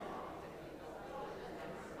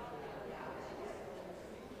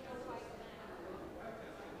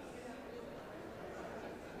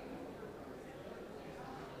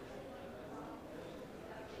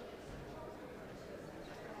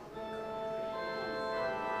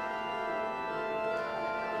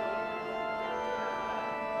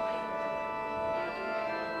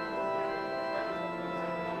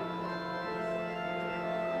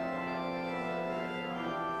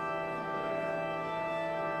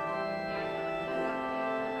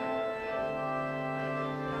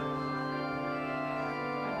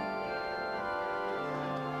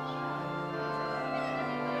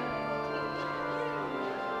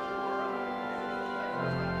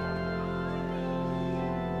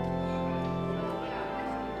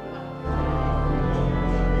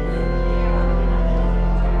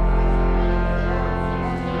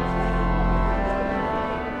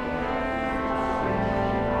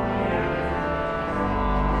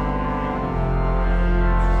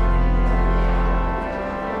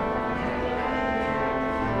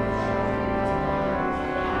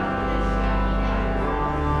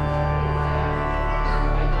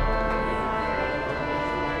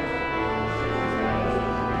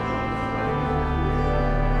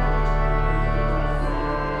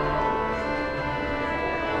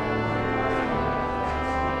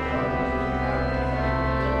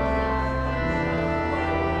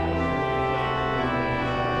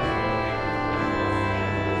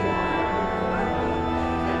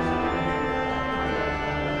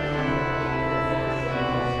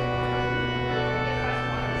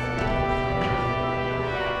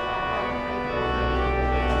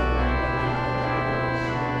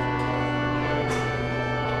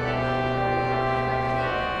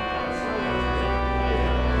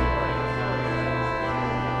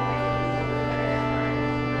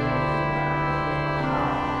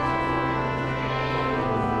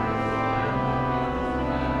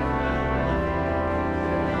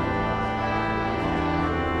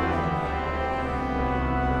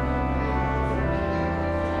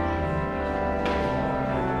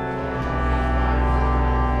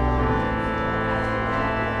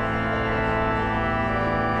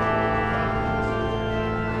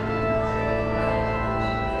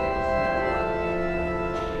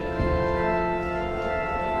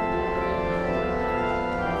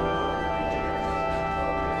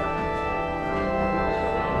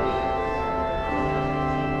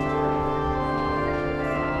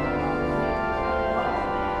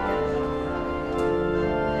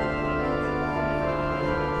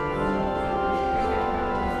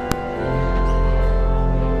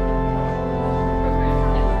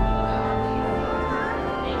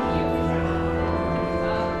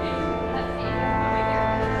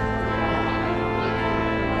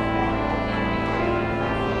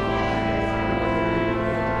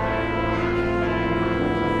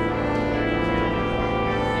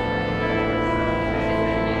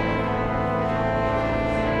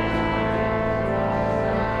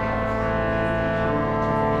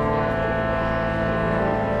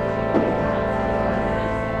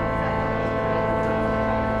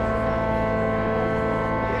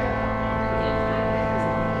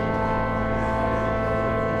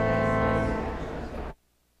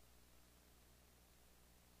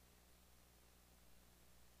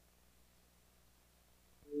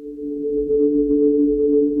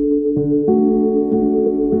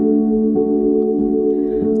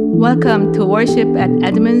Welcome to worship at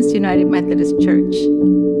Edmonds United Methodist Church.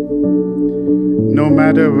 No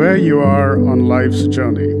matter where you are on life's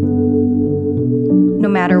journey, no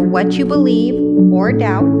matter what you believe or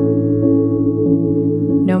doubt,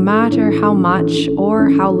 no matter how much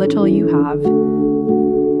or how little you have,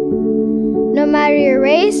 no matter your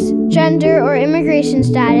race, gender, or immigration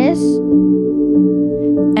status,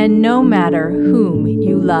 and no matter whom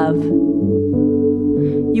you love,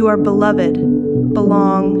 you are beloved,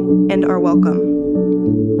 belong, and are welcome.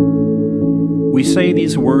 We say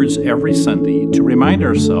these words every Sunday to remind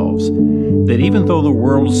ourselves that even though the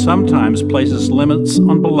world sometimes places limits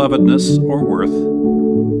on belovedness or worth,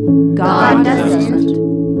 God doesn't.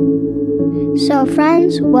 So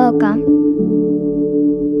friends, welcome.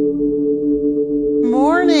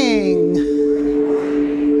 Morning,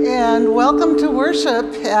 and welcome to worship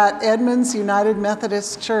at Edmonds United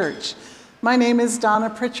Methodist Church. My name is Donna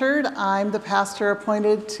Pritchard. I'm the pastor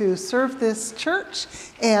appointed to serve this church,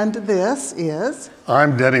 and this is...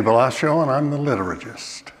 I'm Denny Velasco, and I'm the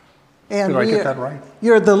liturgist. And Did I get that right?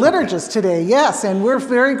 You're the liturgist today, yes, and we're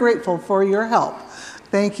very grateful for your help.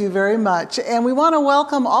 Thank you very much. And we want to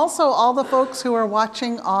welcome also all the folks who are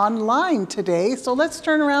watching online today. So let's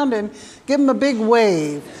turn around and give them a big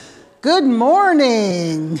wave. Good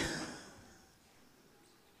morning.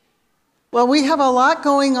 Well, we have a lot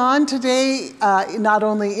going on today, not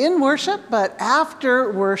only in worship, but after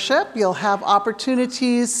worship. You'll have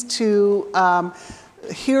opportunities to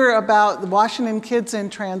hear about the Washington Kids in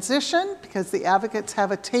Transition, because the Advocates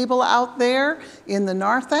have a table out there in the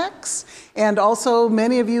narthex. And also,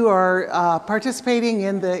 many of you are participating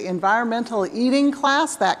in the environmental eating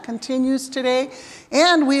class. That continues today.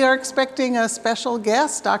 And we are expecting a special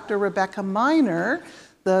guest, Dr. Rebecca Miner,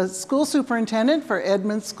 the school superintendent for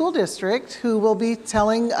Edmonds School District, who will be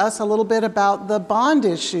telling us a little bit about the bond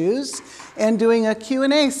issues and doing a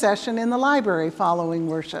Q&A session in the library following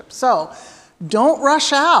worship. So don't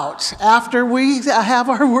rush out after we have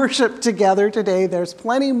our worship together today. There's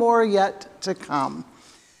plenty more yet to come.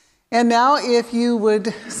 And now, if you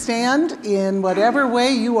would stand in whatever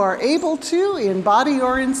way you are able to, in body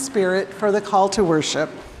or in spirit, for the call to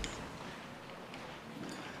worship.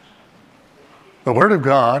 The Word of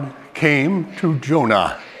God came to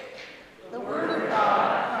Jonah. The Word of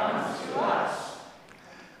God comes to us.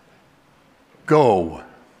 Go.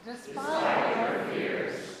 Despite your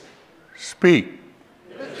fears. Speak.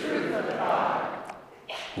 The truth of God.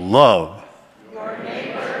 Love. Your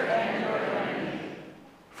neighbor and your enemy.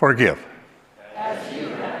 Forgive. As you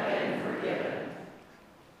have been forgiven.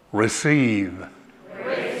 Receive.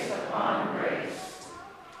 Grace upon grace.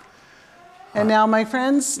 And now, my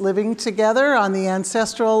friends, living together on the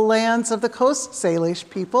ancestral lands of the Coast Salish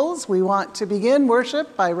peoples, we want to begin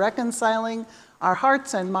worship by reconciling our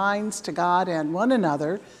hearts and minds to God and one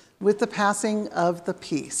another with the passing of the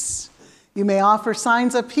peace. You may offer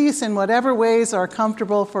signs of peace in whatever ways are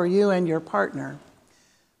comfortable for you and your partner.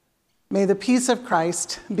 May the peace of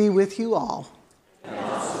Christ be with you all. And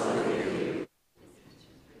also with you.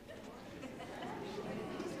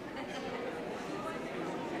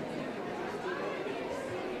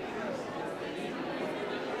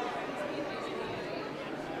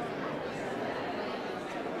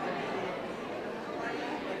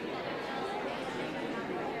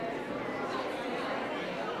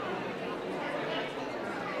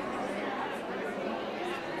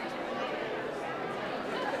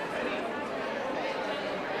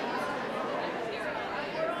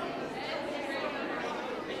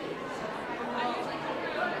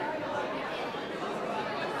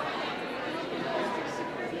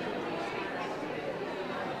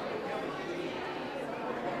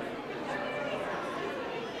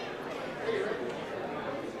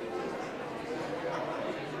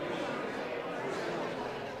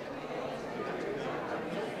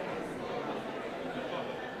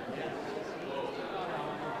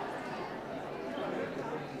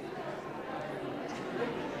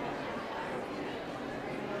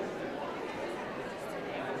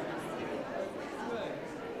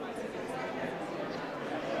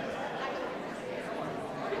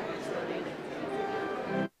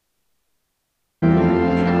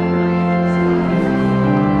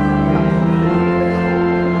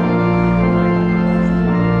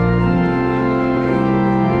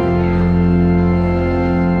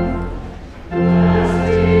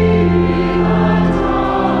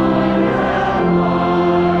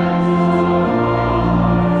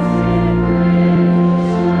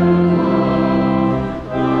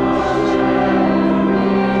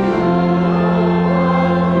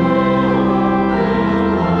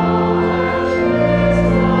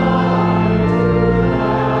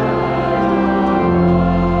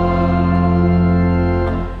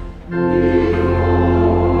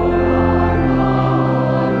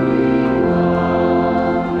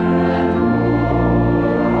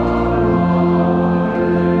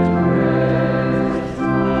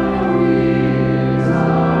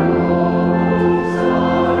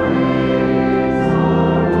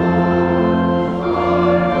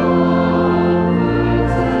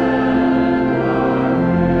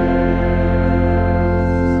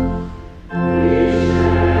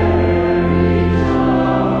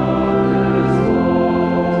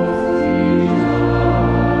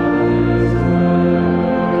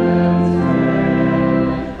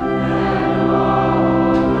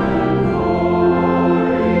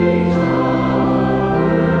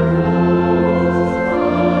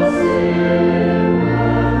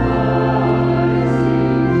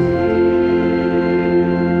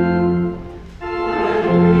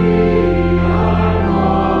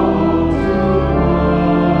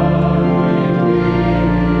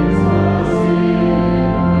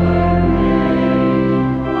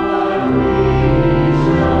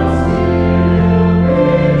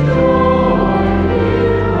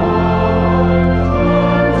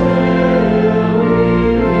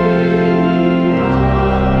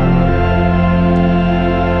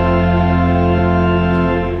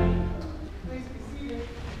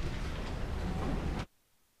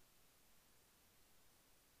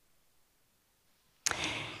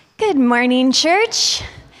 morning, church.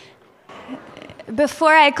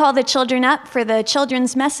 Before I call the children up for the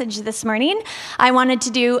children's message this morning, I wanted to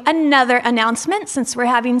do another announcement since we're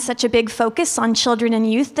having such a big focus on children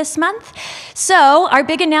and youth this month. So our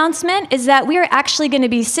big announcement is that we are actually going to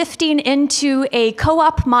be sifting into a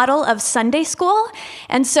co-op model of Sunday school.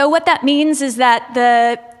 And so what that means is that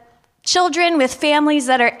the children with families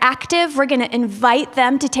that are active, we're going to invite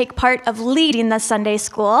them to take part of leading the Sunday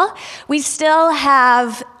school. We still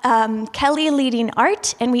have Kelly leading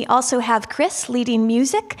art, and we also have Chris leading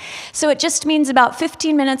music. So it just means about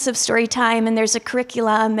 15 minutes of story time, and there's a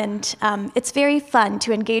curriculum, and it's very fun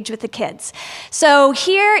to engage with the kids. So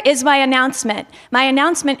here is my announcement. My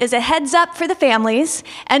announcement is a heads up for the families,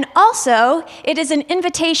 and also it is an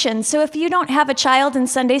invitation. So if you don't have a child in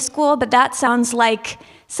Sunday school, but that sounds like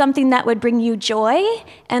something that would bring you joy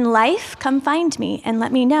and life, come find me and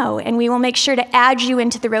let me know, and we will make sure to add you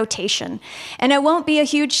into the rotation. And it won't be a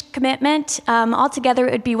huge commitment. Altogether,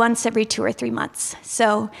 it would be once every 2 or 3 months.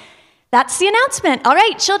 So that's the announcement. All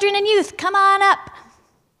right, children and youth, come on up.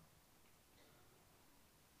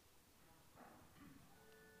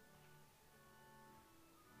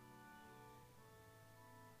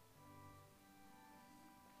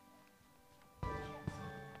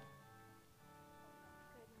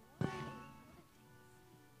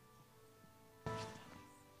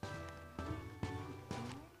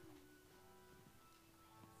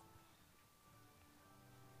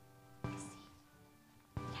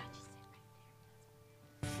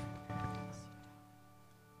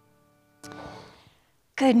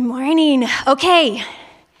 Good morning. Okay,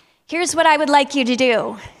 here's what I would like you to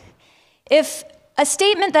do. If a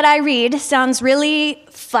statement that I read sounds really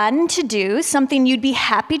fun to do, something you'd be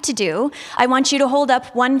happy to do, I want you to hold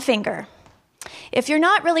up 1 finger. If you're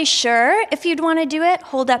not really sure if you'd want to do it,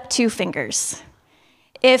 hold up 2 fingers.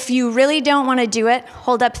 If you really don't want to do it,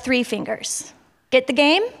 hold up 3 fingers. Get the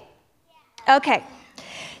game? Okay.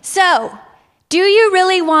 So, do you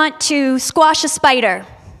really want to squash a spider?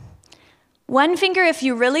 1 finger if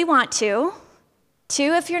you really want to, 2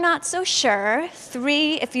 if you're not so sure,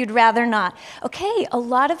 3 if you'd rather not. Okay, a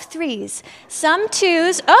lot of 3s. Some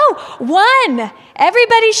 2s. Oh, 1!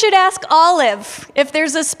 Everybody should ask Olive if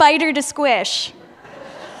there's a spider to squish.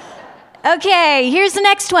 Okay, here's the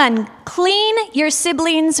next one. Clean your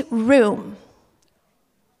sibling's room.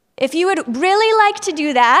 If you would really like to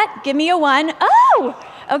do that, give me a 1. Oh!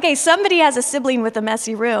 Okay, somebody has a sibling with a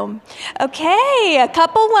messy room. Okay, a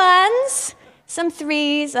couple 1s. Some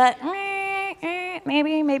 3s,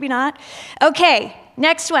 maybe, maybe not. Okay,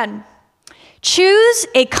 next one. Choose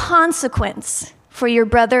a consequence for your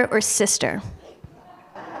brother or sister.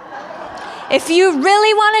 If you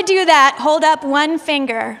really want to do that, hold up 1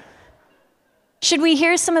 finger. Should we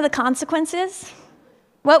hear some of the consequences?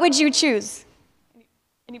 What would you choose?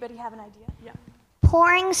 Anybody have an idea? Yeah.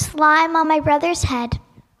 Pouring slime on my brother's head.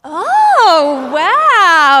 Oh,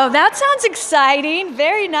 wow, that sounds exciting.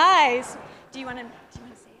 Very nice. Do you want to say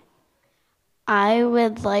it? I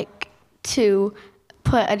would like to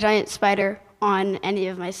put a giant spider on any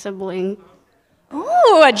of my siblings.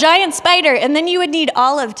 Ooh, a giant spider, and then you would need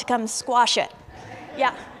Olive to come squash it.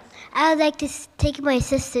 Yeah. I would like to take my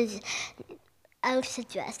sister's Elsa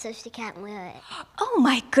dress so she can't wear it. Oh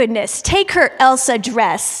my goodness, take her Elsa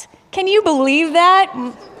dress. Can you believe that?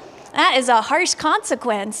 That is a harsh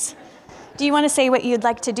consequence. Do you want to say what you'd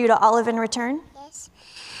like to do to Olive in return?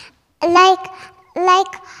 Like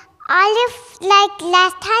Olive, like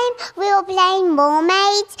last time we were playing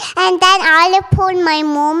mermaids, and then Olive pulled my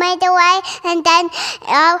mermaid away, and then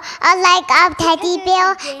teddy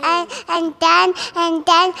bear, and then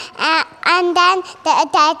the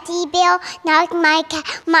teddy bear knocked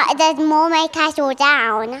the mermaid castle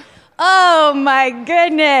down. Oh my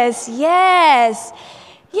goodness, yes.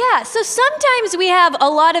 Yeah, so sometimes we have a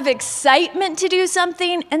lot of excitement to do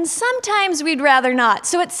something, and sometimes we'd rather not.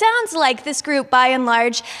 So it sounds like this group, by and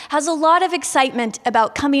large, has a lot of excitement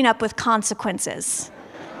about coming up with consequences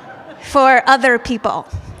for other people,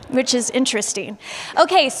 which is interesting.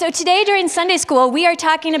 Okay, so today during Sunday school, we are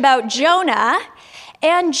talking about Jonah,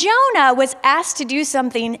 and Jonah was asked to do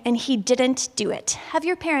something, and he didn't do it. Have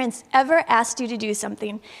your parents ever asked you to do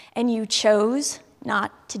something, and you chose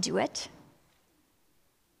not to do it?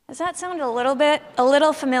 Does that sound a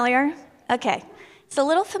little familiar? Okay, it's a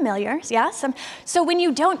little familiar, yeah? So when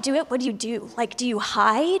you don't do it, what do? Like, do you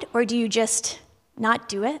hide, or do you just not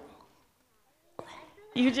do it?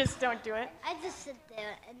 You just don't do it? I just sit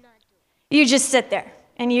there and not do it. You just sit there,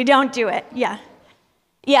 and you don't do it, yeah.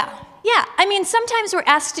 Yeah, I mean, sometimes we're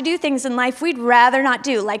asked to do things in life we'd rather not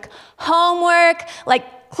do, like homework,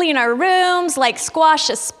 like clean our rooms, like squash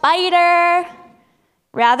a spider.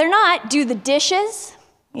 Rather not. Do the dishes?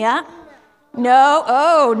 Yeah? No.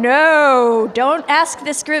 Oh, no. Don't ask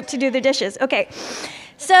this group to do the dishes. Okay.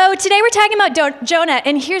 So today we're talking about Jonah,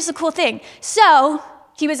 and here's the cool thing. So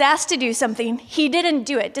he was asked to do something. He didn't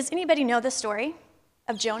do it. Does anybody know the story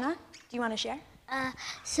of Jonah? Do you want to share?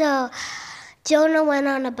 So Jonah went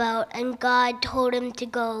on a boat, and God told him to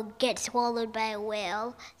go get swallowed by a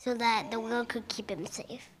whale so that the whale could keep him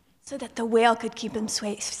safe. So that the whale could keep him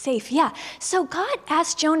safe, yeah. So God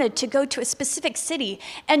asked Jonah to go to a specific city,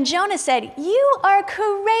 and Jonah said, "You are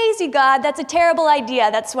crazy, God. That's a terrible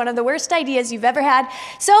idea. That's one of the worst ideas you've ever had,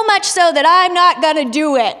 so much so that I'm not going to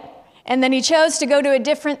do it." And then he chose to go to a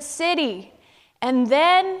different city. And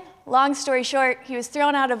then, long story short, he was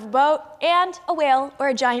thrown out of a boat, and a whale or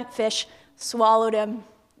a giant fish swallowed him.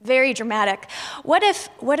 Very dramatic. What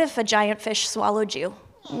if a giant fish swallowed you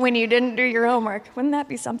when you didn't do your homework? Wouldn't that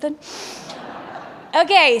be something?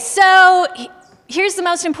 Okay, so here's the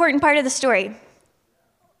most important part of the story.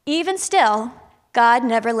 Even still, God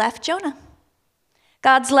never left Jonah.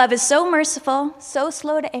 God's love is so merciful, so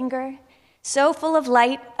slow to anger, so full of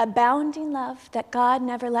light, abounding love, that God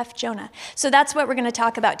never left Jonah. So that's what we're going to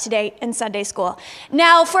talk about today in Sunday school.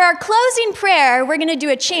 Now, for our closing prayer, we're going to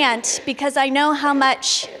do a chant, because I know how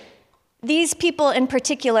much these people in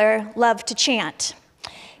particular love to chant.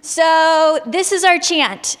 So this is our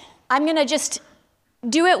chant. I'm going to just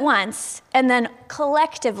do it once, and then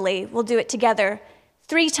collectively we'll do it together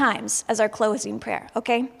 3 times as our closing prayer,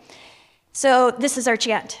 okay? So this is our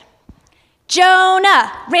chant.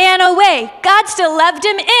 Jonah ran away. God still loved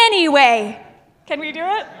him anyway. Can we do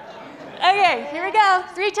it? Okay, here we go.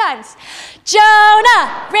 3 times.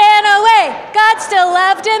 Jonah ran away. God still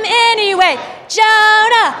loved him anyway.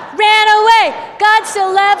 Jonah ran away. God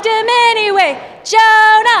still loved him anyway.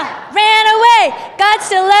 Jonah ran away. God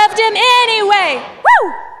still loved him anyway.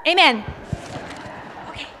 Woo! Amen.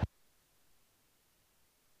 Okay.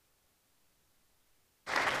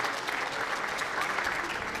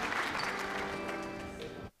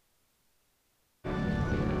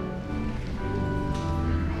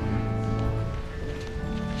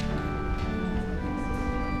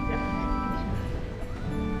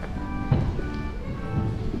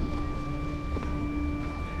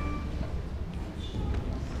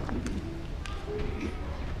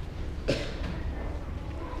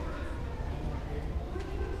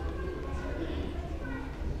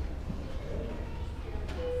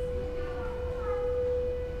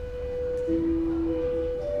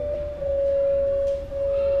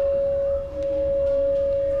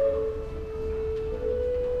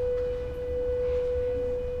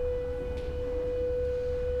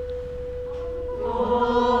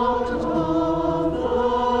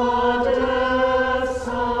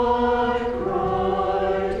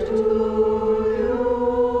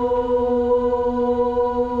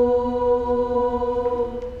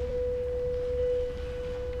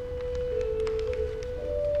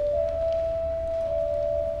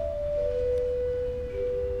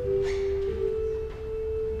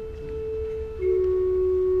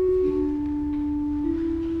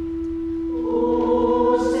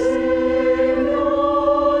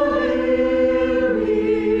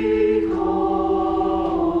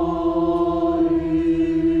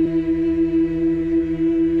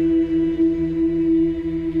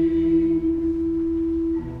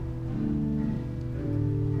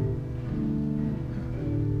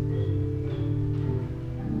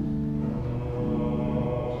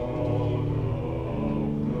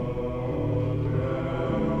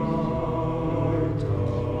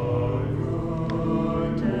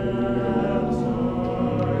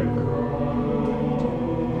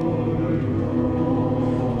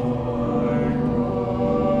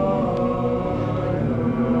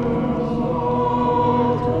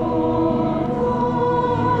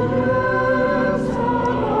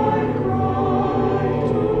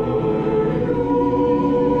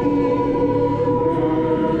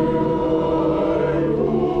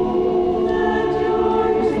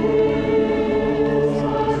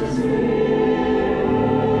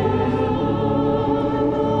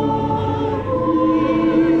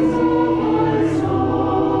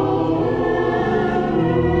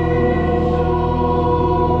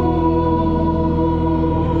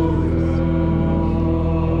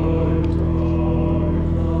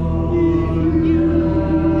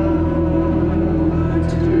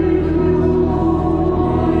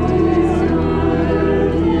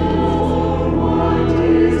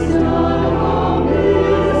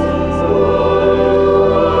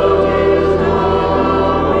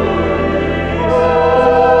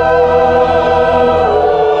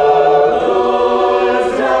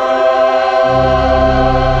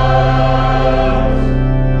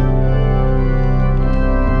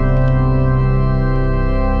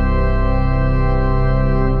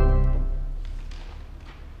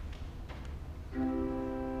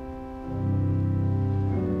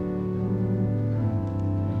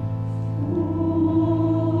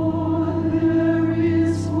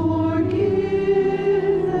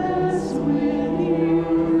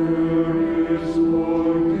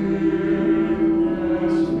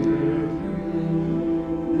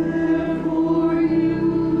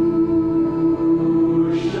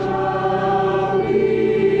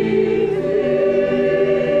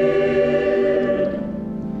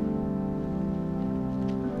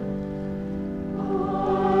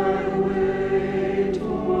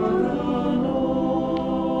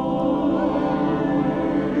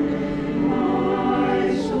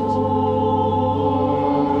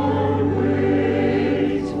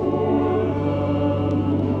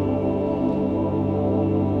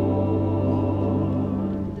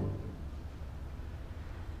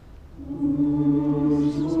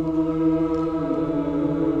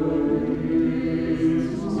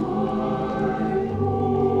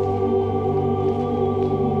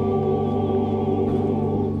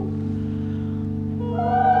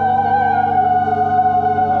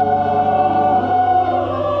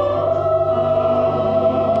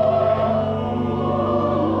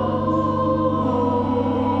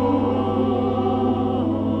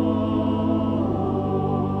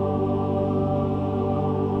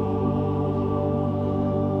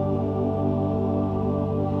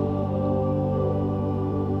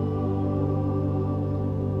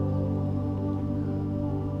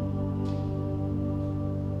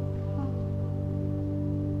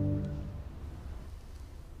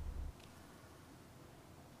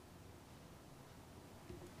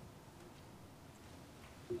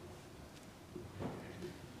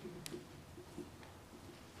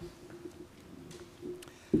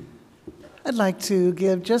 I'd like to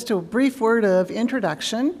give just a brief word of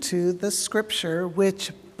introduction to the scripture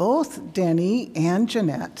which both Denny and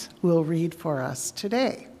Jeanette will read for us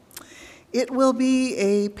today. It will be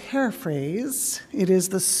a paraphrase. It is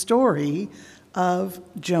the story of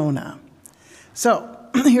Jonah. So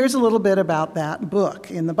here's a little bit about that book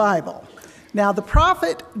in the Bible. Now, the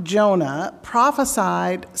prophet Jonah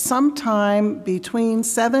prophesied sometime between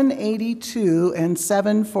 782 and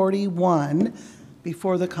 741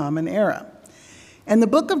 before the Common Era. And the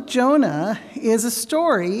book of Jonah is a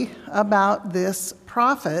story about this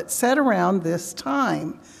prophet set around this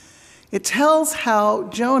time. It tells how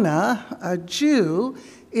Jonah, a Jew,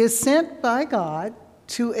 is sent by God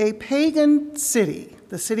to a pagan city,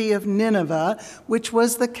 the city of Nineveh, which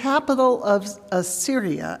was the capital of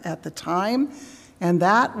Assyria at the time, and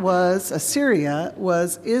Assyria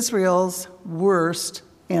was Israel's worst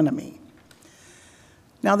enemy.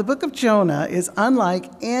 Now, the book of Jonah is unlike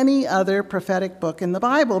any other prophetic book in the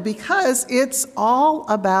Bible because it's all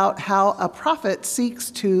about how a prophet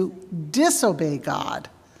seeks to disobey God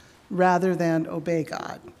rather than obey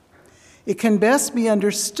God. It can best be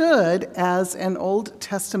understood as an Old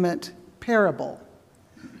Testament parable.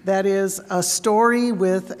 That is, a story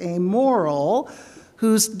with a moral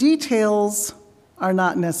whose details are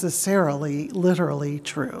not necessarily literally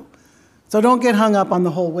true. So don't get hung up on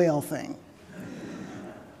the whole whale thing.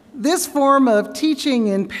 This form of teaching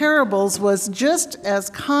in parables was just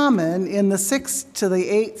as common in the 6th to the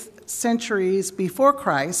 8th centuries before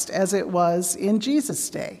Christ as it was in Jesus'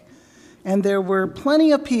 day. And there were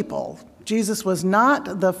plenty of people. Jesus was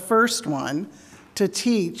not the first one to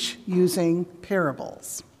teach using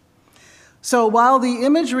parables. So while the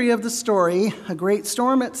imagery of the story, a great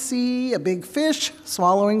storm at sea, a big fish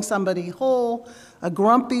swallowing somebody whole, a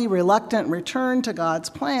grumpy, reluctant return to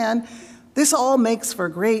God's plan, this all makes for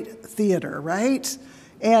great theater, right?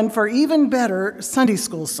 And for even better Sunday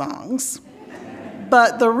school songs.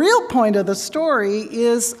 But the real point of the story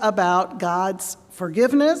is about God's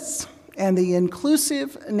forgiveness and the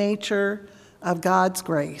inclusive nature of God's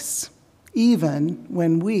grace, even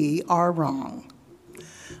when we are wrong.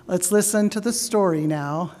 Let's listen to the story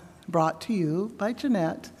now, brought to you by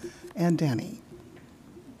Jeanette and Denny.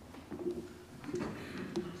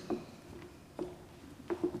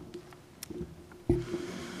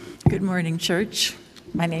 Good morning, church.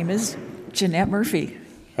 My name is Jeanette Murphy.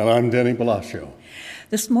 And I'm Denny Palacio.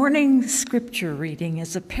 This morning's scripture reading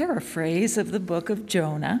is a paraphrase of the book of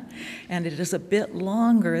Jonah, and it is a bit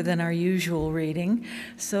longer than our usual reading,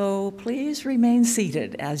 so please remain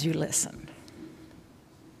seated as you listen.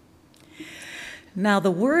 Now the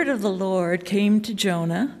word of the Lord came to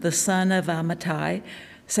Jonah, the son of Amittai,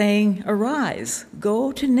 saying, "Arise,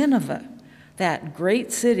 go to Nineveh, that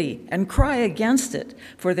great city, and cry against it,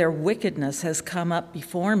 for their wickedness has come up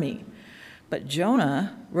before me." But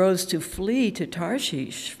Jonah rose to flee to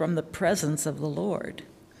Tarshish from the presence of the Lord.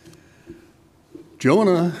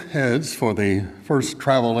 Jonah heads for the first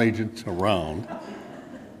travel agent around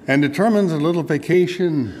and determines a little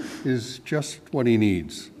vacation is just what he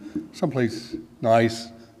needs. Someplace nice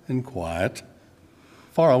and quiet,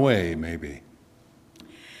 far away maybe.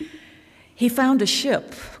 He found a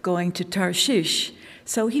ship going to Tarshish,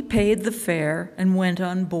 so he paid the fare and went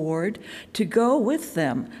on board to go with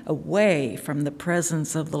them away from the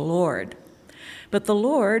presence of the Lord. But the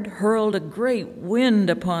Lord hurled a great wind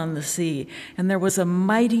upon the sea, and there was a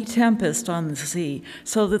mighty tempest on the sea,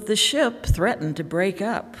 so that the ship threatened to break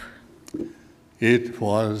up. It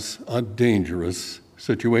was a dangerous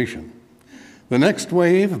situation. The next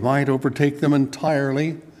wave might overtake them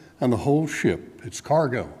entirely, and the whole ship, its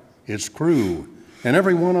cargo, its crew, and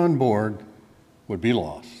everyone on board would be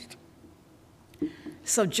lost.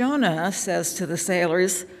 So Jonah says to the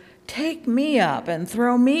sailors, "Take me up and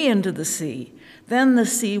throw me into the sea. Then the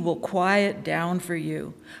sea will quiet down for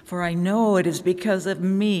you, for I know it is because of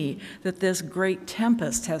me that this great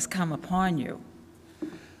tempest has come upon you."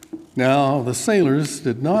 Now, the sailors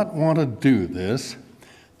did not want to do this.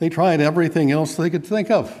 They tried everything else they could think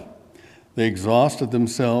of. They exhausted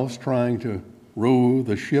themselves trying to row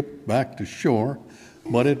the ship back to shore,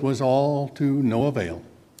 but it was all to no avail.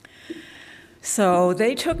 So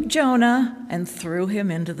they took Jonah and threw him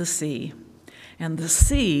into the sea, and the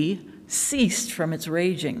sea ceased from its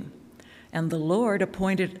raging, and the Lord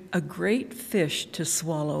appointed a great fish to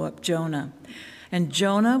swallow up Jonah. And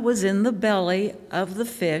Jonah was in the belly of the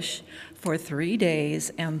fish for 3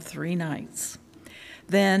 days and 3 nights.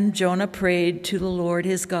 Then Jonah prayed to the Lord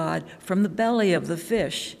his God from the belly of the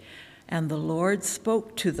fish, and the Lord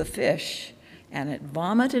spoke to the fish, and it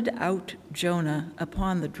vomited out Jonah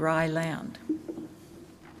upon the dry land.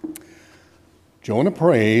 Jonah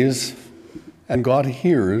prays, and God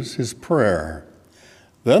hears his prayer.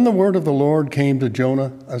 Then the word of the Lord came to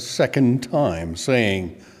Jonah a second time,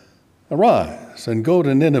 saying, Arise and go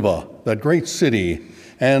to Nineveh, that great city,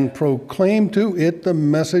 and proclaim to it the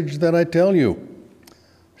message that I tell you.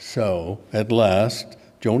 So, at last,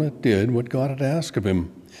 Jonah did what God had asked of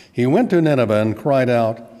him. He went to Nineveh and cried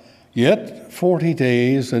out, Yet 40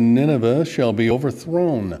 days, and Nineveh shall be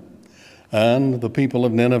overthrown. And the people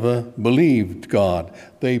of Nineveh believed God.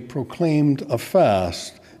 They proclaimed a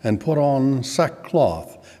fast and put on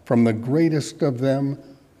sackcloth, from the greatest of them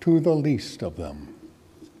to the least of them.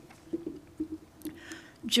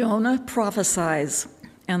 Jonah prophesies,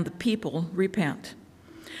 and the people repent.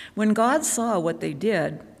 When God saw what they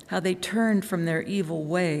did, how they turned from their evil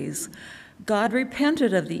ways, God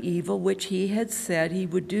repented of the evil which he had said he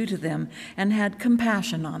would do to them, and had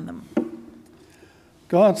compassion on them.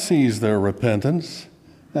 God sees their repentance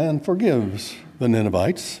and forgives the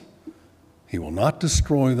Ninevites. He will not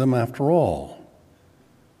destroy them after all.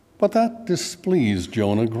 But that displeased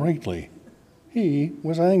Jonah greatly. He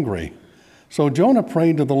was angry. So Jonah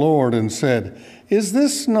prayed to the Lord and said, Is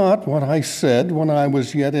this not what I said when I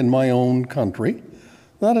was yet in my own country?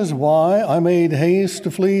 That is why I made haste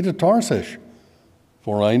to flee to Tarshish.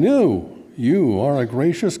 For I knew you are a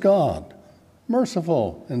gracious God,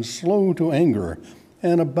 merciful and slow to anger,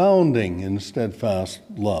 and abounding in steadfast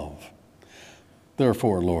love.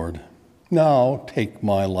 Therefore, Lord, now take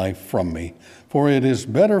my life from me, for it is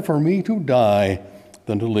better for me to die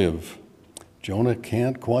than to live. Jonah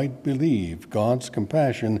can't quite believe God's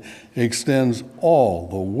compassion extends all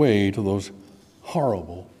the way to those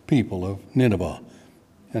horrible people of Nineveh.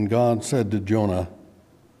 And God said to Jonah,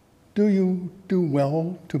 Do you do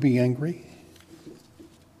well to be angry?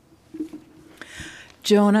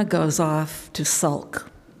 Jonah goes off to sulk.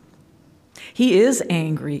 He is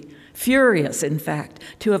angry, furious, in fact,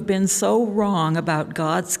 to have been so wrong about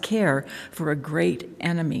God's care for a great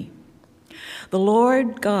enemy. The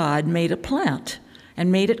Lord God made a plant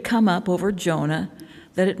and made it come up over Jonah,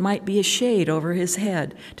 that it might be a shade over his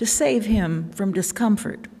head, to save him from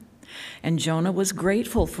discomfort. And Jonah was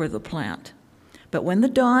grateful for the plant. But when the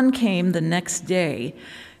dawn came the next day,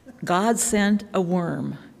 God sent a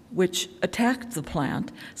worm, which attacked the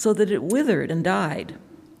plant so that it withered and died.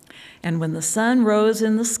 And when the sun rose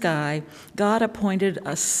in the sky, God appointed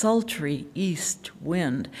a sultry east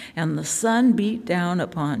wind, and the sun beat down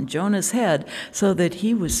upon Jonah's head so that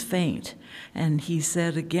he was faint. And he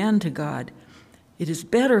said again to God, It is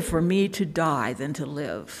better for me to die than to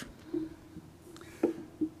live.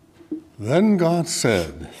 Then God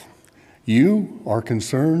said, You are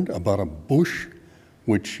concerned about a bush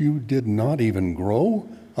which you did not even grow,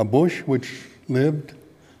 a bush which lived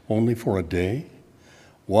only for a day?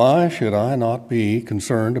 Why should I not be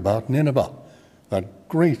concerned about Nineveh, that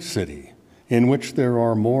great city in which there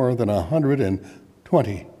are more than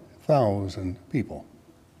 120,000 people?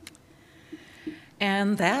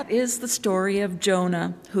 And that is the story of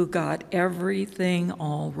Jonah, who got everything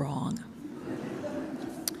all wrong.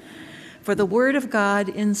 For the word of God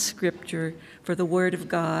in Scripture, for the word of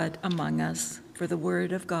God among us, for the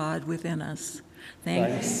word of God within us.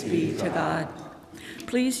 Thanks be to God.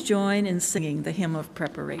 Please join in singing the hymn of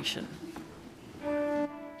preparation.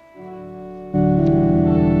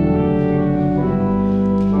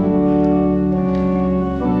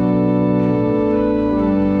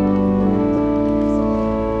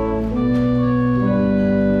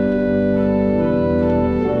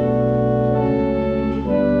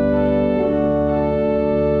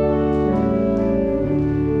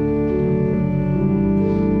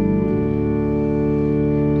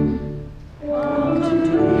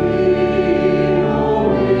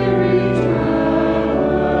 Weary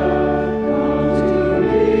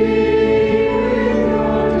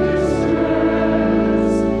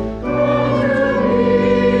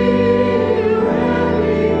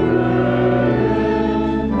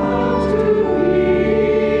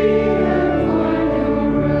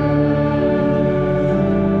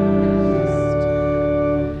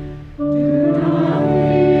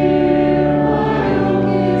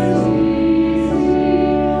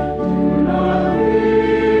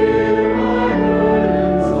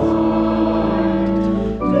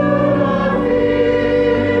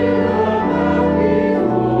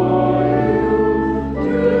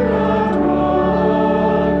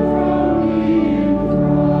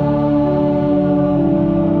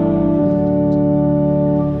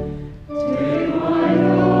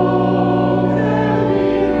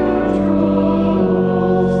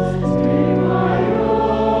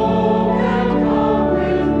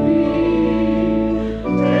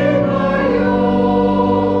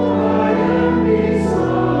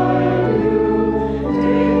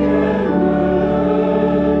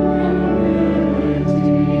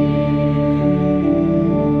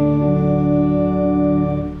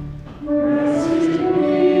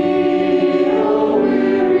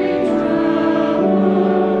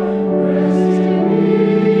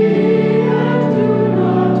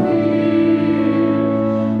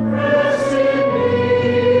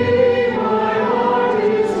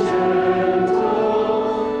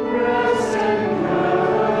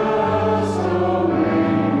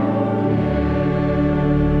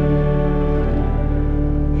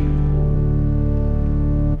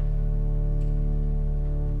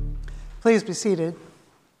Please be seated.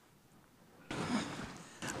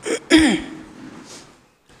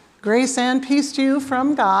 Grace and peace to you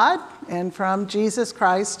from God and from Jesus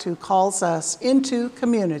Christ, who calls us into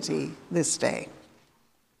community this day.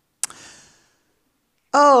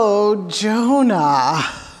 Oh, Jonah.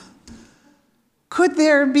 Could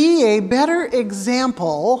there be a better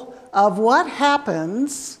example of what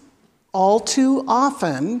happens all too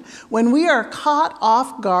often when we are caught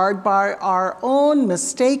off guard by our own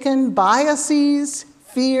mistaken biases,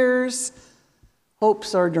 fears,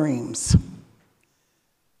 hopes, or dreams?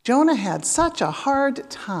 Jonah had such a hard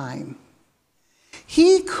time.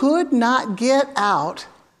 He could not get out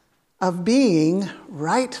of being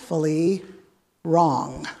rightfully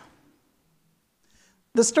wrong.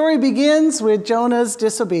 The story begins with Jonah's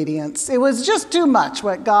disobedience. It was just too much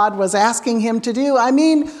what God was asking him to do. I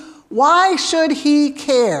mean, why should he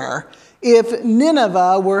care if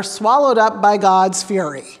Nineveh were swallowed up by God's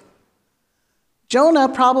fury? Jonah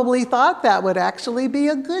probably thought that would actually be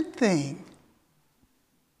a good thing.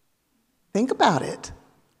 Think about it.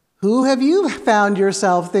 Who have you found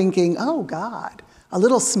yourself thinking, oh God, a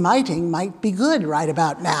little smiting might be good right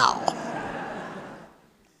about now?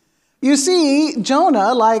 You see,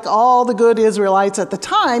 Jonah, like all the good Israelites at the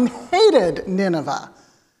time, hated Nineveh,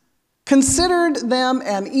 considered them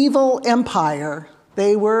an evil empire.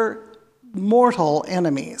 They were mortal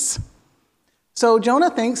enemies. So Jonah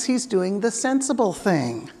thinks he's doing the sensible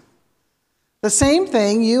thing. The same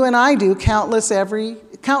thing you and I do countless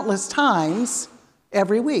times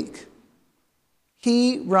every week.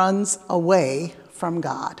 He runs away from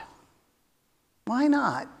God. Why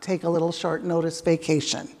not take a little short notice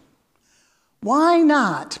vacation? Why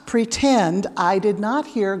not pretend I did not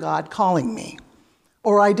hear God calling me,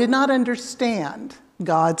 or I did not understand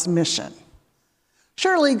God's mission?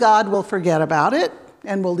 Surely God will forget about it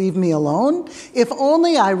and will leave me alone if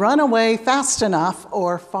only I run away fast enough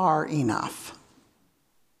or far enough.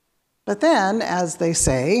 But then, as they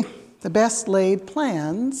say, the best laid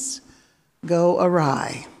plans go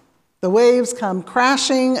awry. The waves come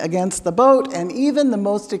crashing against the boat, and even the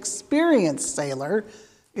most experienced sailor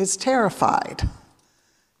is terrified.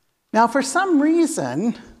 Now, for some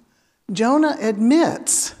reason, Jonah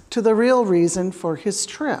admits to the real reason for his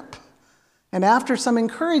trip. And after some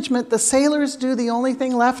encouragement, the sailors do the only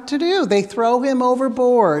thing left to do. They throw him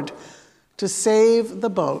overboard to save the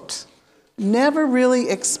boat, never really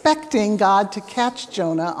expecting God to catch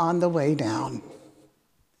Jonah on the way down.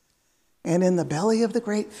 And in the belly of the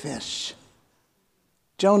great fish,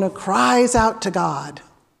 Jonah cries out to God.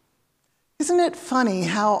 Isn't it funny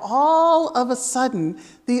how all of a sudden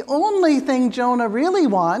the only thing Jonah really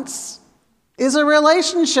wants is a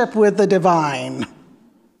relationship with the divine?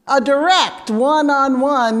 A direct,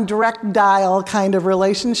 one-on-one, direct dial kind of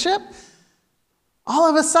relationship. All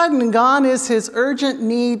of a sudden, gone is his urgent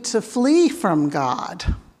need to flee from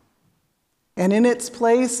God. And in its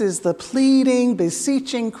place is the pleading,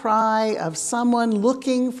 beseeching cry of someone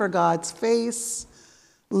looking for God's face,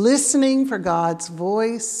 listening for God's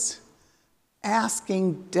voice,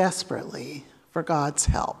 asking desperately for God's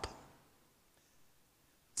help.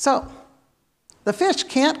 So, the fish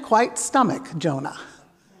can't quite stomach Jonah.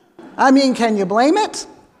 I mean, can you blame it?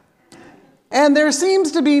 And there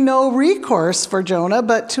seems to be no recourse for Jonah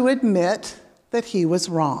but to admit that he was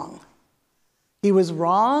wrong. He was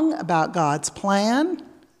wrong about God's plan.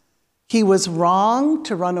 He was wrong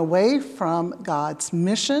to run away from God's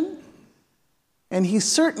mission. And he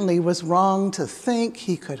certainly was wrong to think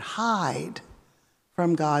he could hide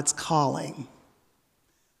from God's calling.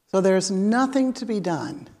 So there's nothing to be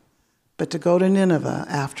done but to go to Nineveh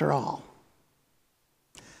after all.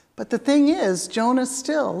 But the thing is, Jonah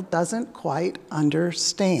still doesn't quite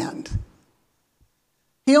understand.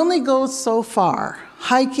 He only goes so far,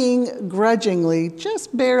 hiking grudgingly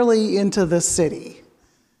just barely into the city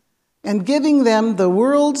and giving them the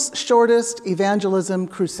world's shortest evangelism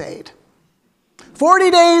crusade.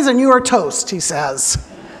 40 days and you are toast, he says.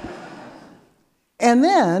 And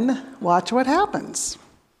then, watch what happens.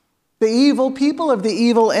 The evil people of the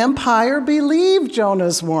evil empire believe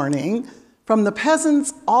Jonah's warning, from the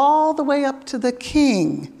peasants all the way up to the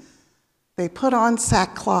king. They put on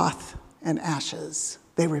sackcloth and ashes.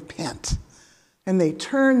 They repent. And they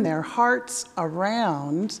turn their hearts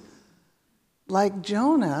around like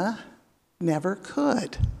Jonah never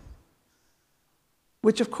could.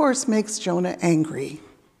 Which, of course, makes Jonah angry.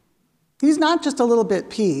 He's not just a little bit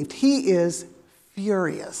peeved. He is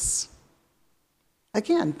furious.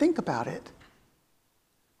 Again, think about it.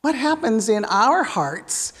 What happens in our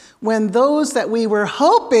hearts when those that we were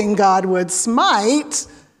hoping God would smite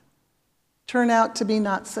turn out to be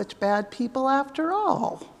not such bad people after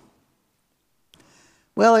all?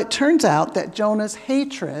 Well, it turns out that Jonah's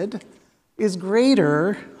hatred is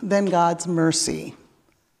greater than God's mercy.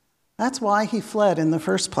 That's why he fled in the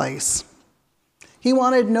first place. He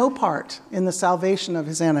wanted no part in the salvation of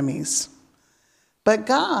his enemies. But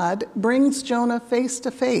God brings Jonah face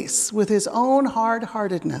to face with his own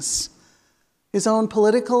hard-heartedness, his own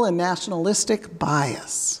political and nationalistic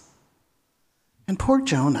bias. And poor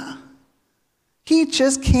Jonah, he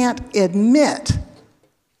just can't admit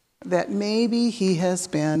that maybe he has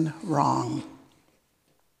been wrong.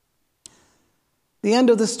 The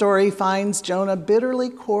end of the story finds Jonah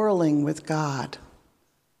bitterly quarreling with God.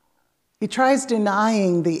 He tries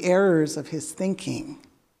denying the errors of his thinking.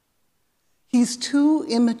 He's too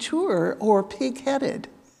immature or pig-headed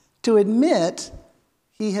to admit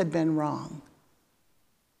he had been wrong.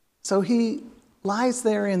 So he lies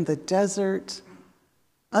there in the desert,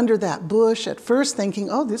 under that bush, at first thinking,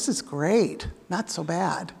 oh, this is great, not so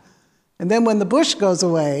bad. And then when the bush goes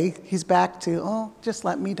away, he's back to, oh, just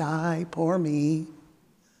let me die, poor me.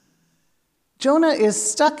 Jonah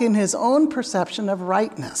is stuck in his own perception of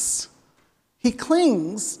rightness. He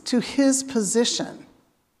clings to his position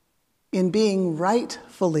in being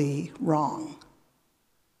rightfully wrong.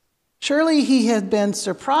 Surely he had been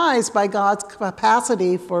surprised by God's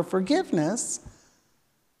capacity for forgiveness.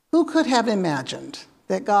 Who could have imagined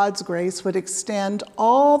that God's grace would extend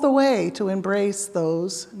all the way to embrace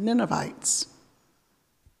those Ninevites?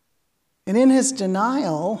 And in his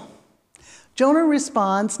denial, Jonah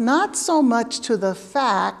responds not so much to the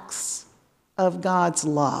facts of God's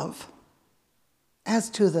love as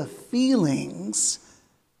to the feelings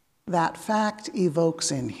that fact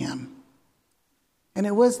evokes in him. And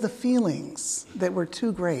it was the feelings that were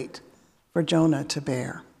too great for Jonah to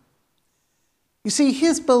bear. You see,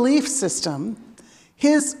 his belief system,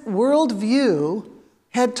 his worldview,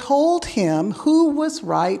 had told him who was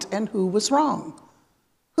right and who was wrong,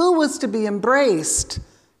 who was to be embraced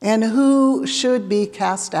and who should be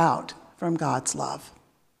cast out from God's love.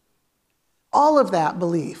 All of that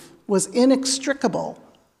belief was inextricable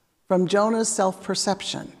from Jonah's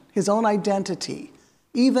self-perception, his own identity,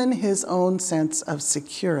 even his own sense of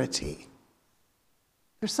security.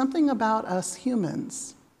 There's something about us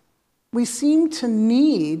humans. We seem to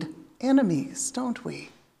need enemies, don't we?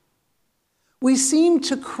 We seem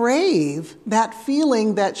to crave that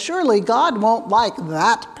feeling that surely God won't like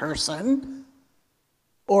that person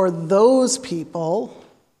or those people.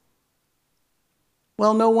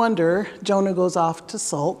 Well, no wonder Jonah goes off to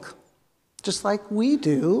sulk, just like we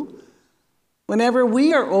do, whenever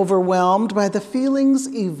we are overwhelmed by the feelings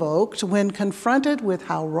evoked when confronted with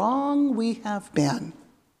how wrong we have been.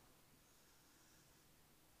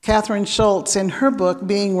 Catherine Schultz, in her book,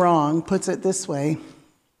 Being Wrong, puts it this way: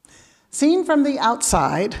 seen from the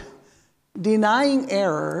outside, denying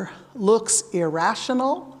error looks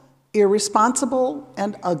irrational, irresponsible,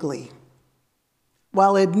 and ugly,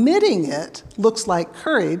 while admitting it looks like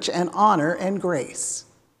courage and honor and grace.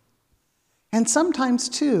 And sometimes,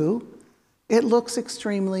 too, it looks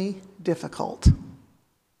extremely difficult.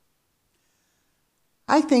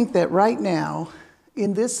 I think that right now,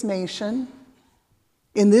 in this nation,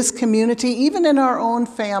 in this community, even in our own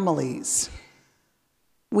families,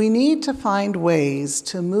 we need to find ways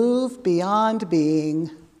to move beyond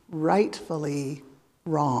being rightfully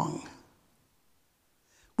wrong.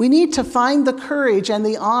 We need to find the courage and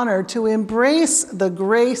the honor to embrace the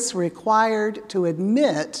grace required to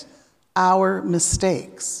admit our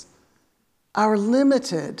mistakes, our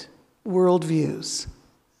limited worldviews,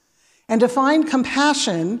 and to find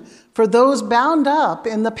compassion for those bound up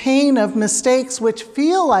in the pain of mistakes which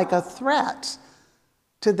feel like a threat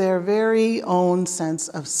to their very own sense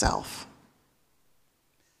of self.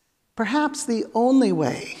 Perhaps the only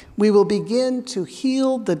way we will begin to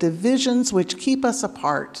heal the divisions which keep us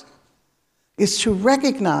apart is to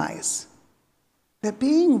recognize that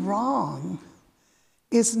being wrong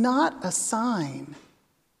is not a sign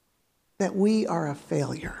that we are a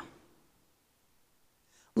failure.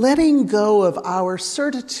 Letting go of our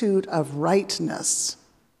certitude of rightness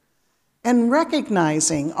and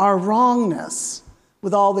recognizing our wrongness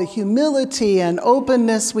with all the humility and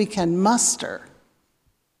openness we can muster,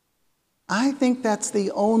 I think that's the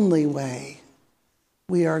only way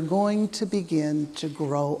we are going to begin to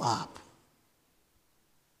grow up.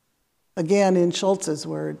 Again, in Schultz's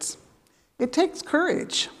words, it takes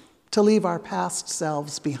courage to leave our past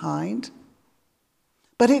selves behind,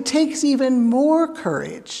 but it takes even more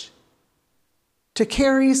courage to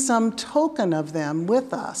carry some token of them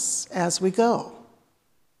with us as we go.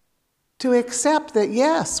 To accept that,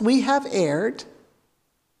 yes, we have erred,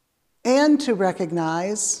 and to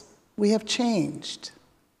recognize we have changed.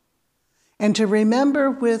 and to remember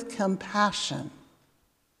with compassion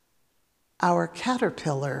our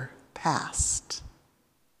caterpillar past.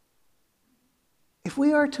 If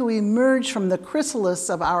we are to emerge from the chrysalis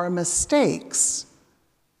of our mistakes,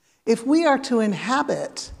 if we are to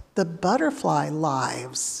inhabit the butterfly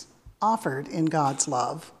lives offered in God's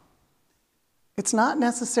love, it's not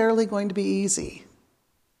necessarily going to be easy,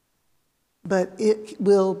 but it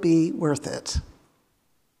will be worth it.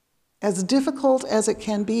 As difficult as it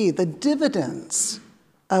can be, the dividends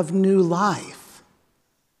of new life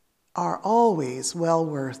are always well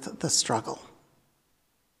worth the struggle.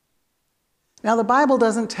 Now, the Bible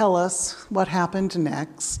doesn't tell us what happened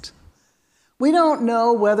next. We don't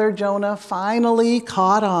know whether Jonah finally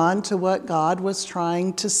caught on to what God was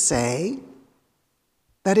trying to say,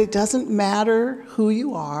 that it doesn't matter who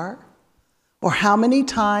you are or how many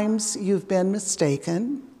times you've been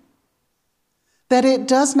mistaken, that it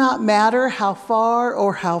does not matter how far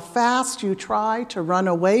or how fast you try to run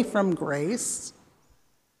away from grace.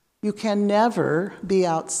 You can never be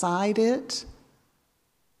outside it.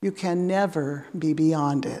 You can never be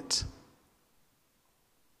beyond it.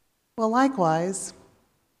 Well, likewise,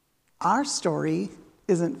 our story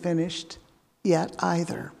isn't finished yet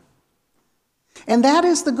either. And that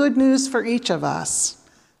is the good news for each of us,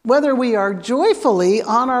 whether we are joyfully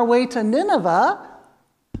on our way to Nineveh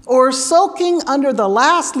or sulking under the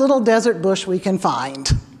last little desert bush we can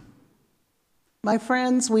find. My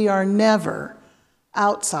friends, we are never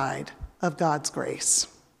outside of God's grace.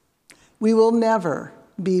 We will never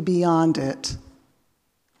be beyond it,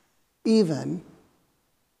 even,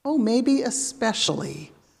 maybe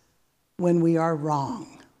especially, when we are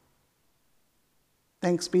wrong.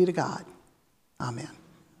 Thanks be to God. Amen.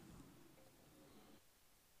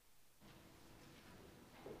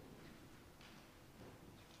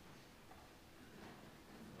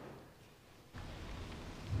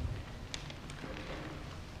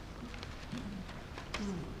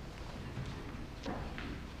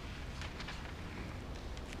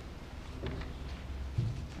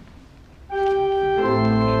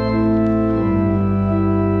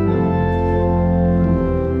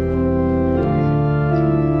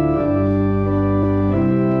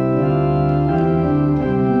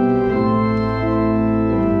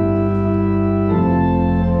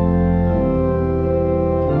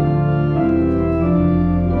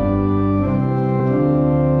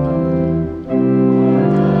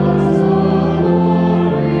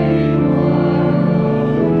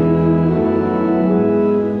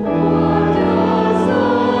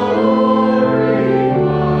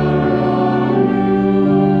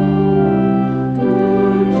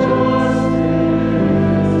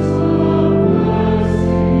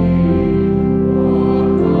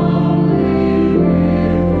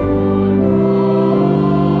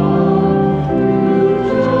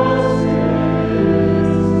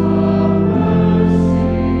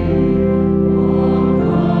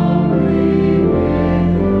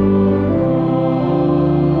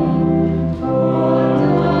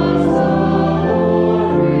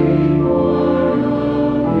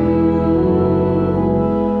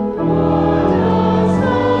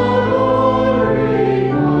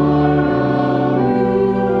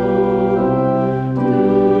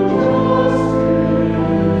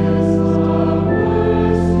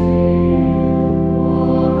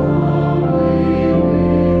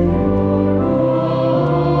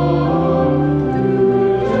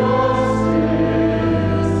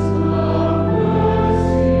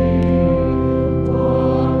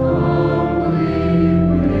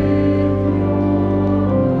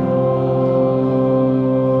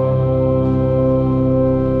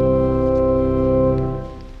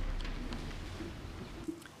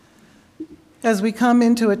 As we come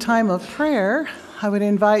into a time of prayer, I would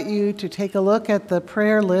invite you to take a look at the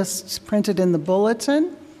prayer lists printed in the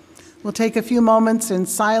bulletin. We'll take a few moments in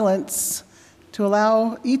silence to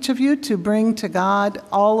allow each of you to bring to God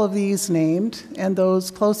all of these named and those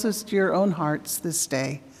closest to your own hearts this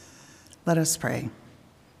day. Let us pray.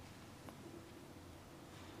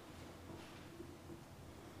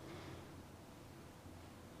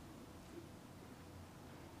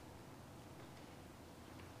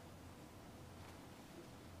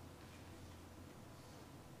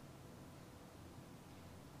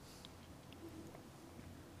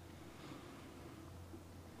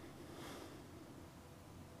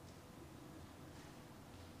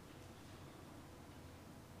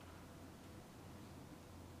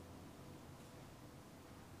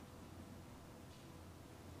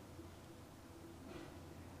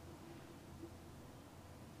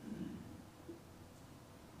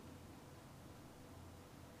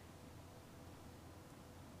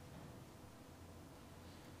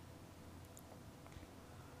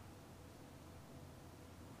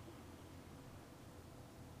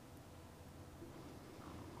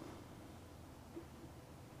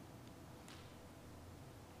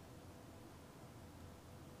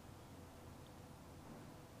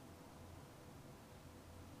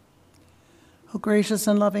 Oh, gracious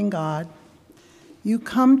and loving God, you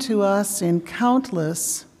come to us in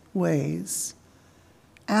countless ways,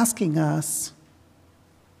 asking us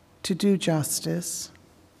to do justice.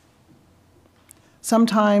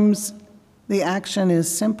 Sometimes the action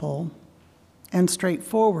is simple and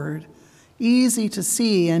straightforward, easy to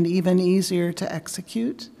see and even easier to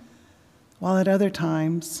execute, while at other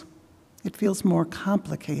times it feels more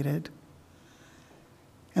complicated.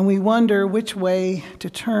 And we wonder which way to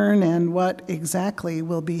turn and what exactly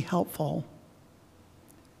will be helpful.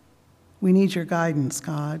 We need your guidance,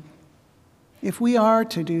 God. If we are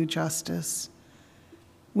to do justice,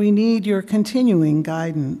 we need your continuing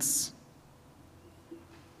guidance,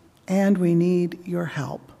 and we need your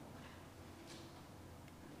help.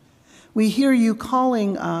 We hear you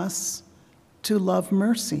calling us to love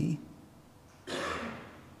mercy.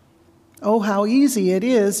 Oh, how easy it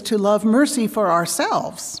is to love mercy for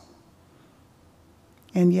ourselves.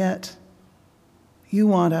 And yet, you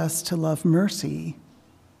want us to love mercy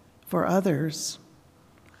for others,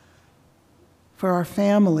 for our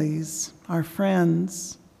families, our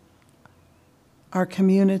friends, our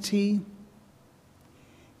community,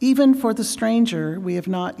 even for the stranger we have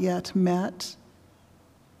not yet met,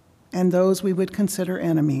 and those we would consider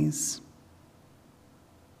enemies.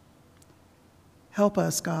 Help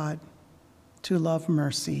us, God, to love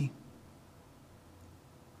mercy.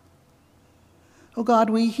 Oh God,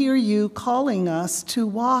 we hear you calling us to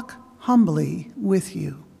walk humbly with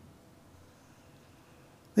you.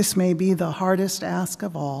 This may be the hardest ask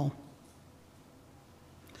of all.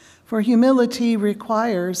 For humility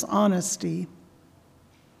requires honesty.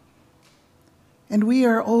 And we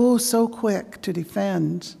are oh so quick to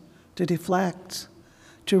defend, to deflect,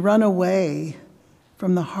 to run away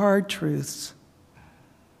from the hard truths,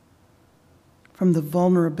 from the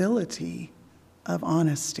vulnerability of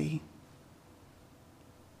honesty.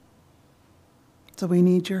 So we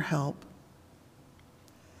need your help.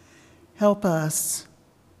 Help us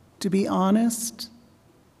to be honest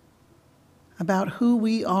about who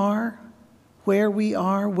we are, where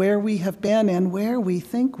we have been, and where we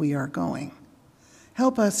think we are going.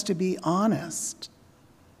 Help us to be honest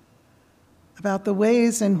about the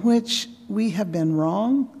ways in which we have been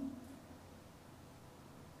wrong.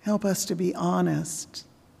 Help us to be honest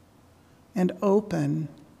and open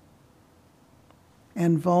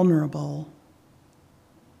and vulnerable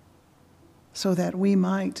so that we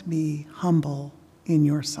might be humble in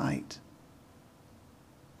your sight.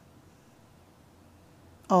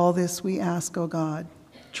 All this we ask, O God,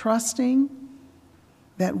 trusting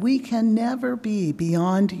that we can never be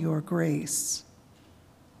beyond your grace.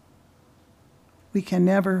 We can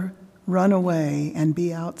never run away and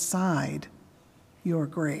be outside your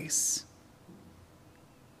grace.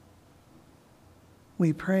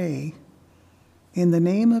 We pray in the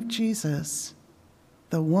name of Jesus,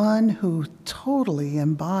 the one who totally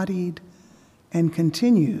embodied and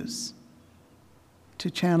continues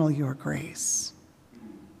to channel your grace.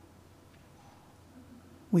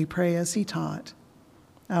 We pray as he taught,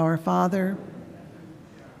 Our Father,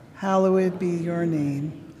 hallowed be your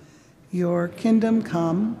name. Your kingdom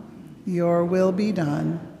come, your will be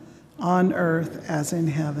done, on earth as in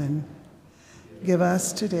heaven. Give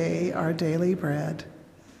us today our daily bread.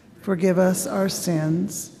 Forgive us our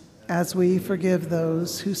sins, as we forgive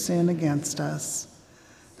those who sin against us.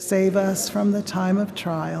 Save us from the time of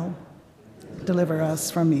trial. Deliver us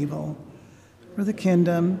from evil. For the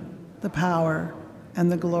kingdom, the power,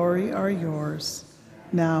 and the glory are yours,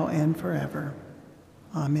 now and forever.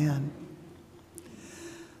 Amen.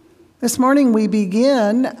 This morning we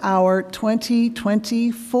begin our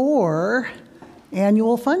 2024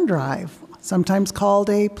 annual fund drive, sometimes called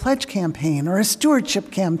a pledge campaign or a stewardship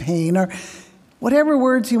campaign or whatever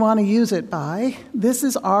words you want to use it by. This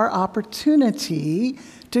is our opportunity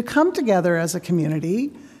to come together as a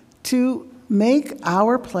community to make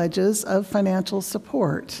our pledges of financial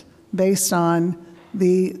support based on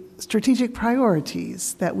the strategic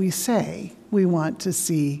priorities that we say we want to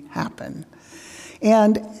see happen.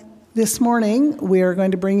 And this morning, we are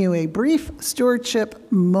going to bring you a brief stewardship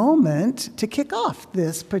moment to kick off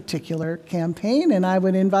this particular campaign, and I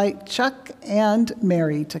would invite Chuck and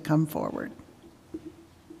Mary to come forward.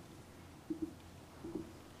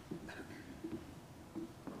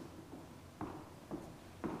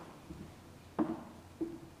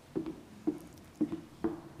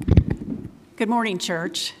 Good morning,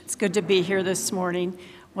 church. It's good to be here this morning.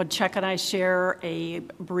 Would Chuck and I share a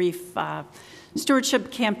brief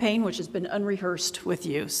stewardship campaign, which has been unrehearsed with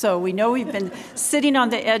you. So we know we've been sitting on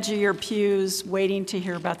the edge of your pews waiting to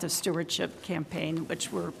hear about the stewardship campaign,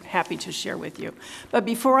 which we're happy to share with you. But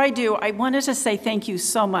before I do, I wanted to say thank you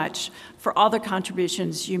so much for all the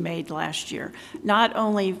contributions you made last year. Not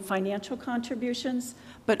only financial contributions,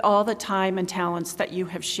 but all the time and talents that you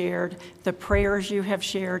have shared, the prayers you have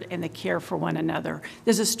shared, and the care for one another.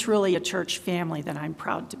 This is truly a church family that I'm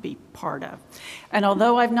proud to be part of. And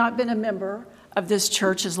although I've not been a member of this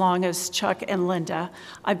church as long as Chuck and Linda,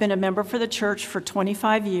 I've been a member for the church for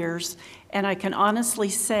 25 years, and I can honestly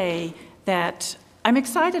say that I'm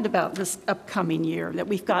excited about this upcoming year, that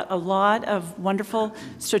we've got a lot of wonderful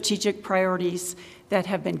strategic priorities that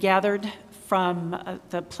have been gathered from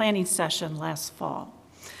the planning session last fall.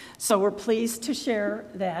 So we're pleased to share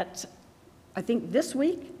that I think this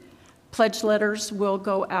week, pledge letters will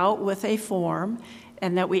go out with a form,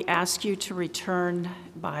 and that we ask you to return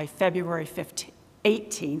by February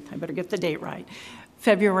 18th, I better get the date right,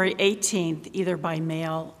 February 18th, either by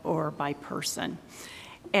mail or by person.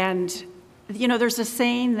 And, you know, there's a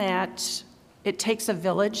saying that it takes a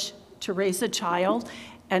village to raise a child,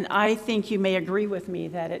 and I think you may agree with me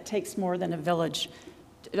that it takes more than a village,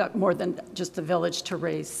 more than just the village to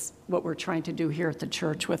raise what we're trying to do here at the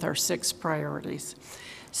church with our 6 priorities.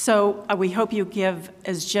 So we hope you give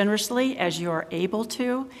as generously as you are able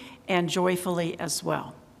to and joyfully as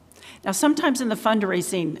well. Now, sometimes in the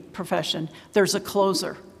fundraising profession, there's a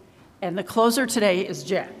closer. And the closer today is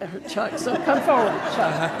Chuck. So come forward,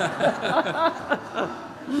 Chuck.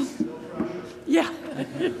 Yeah.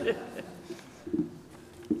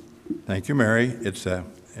 Thank you, Mary. It's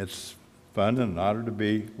fun and an honor to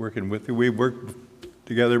be working with you. We've worked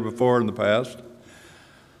together before in the past.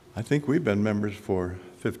 I think we've been members for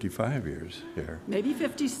 55 years here. Maybe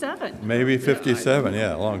 57. Maybe 57,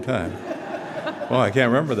 yeah, a long time. Well, I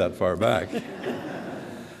can't remember that far back.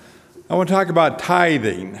 I want to talk about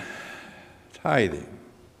tithing. Tithing,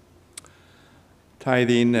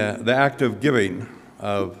 the act of giving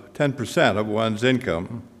of 10% of one's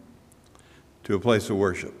income to a place of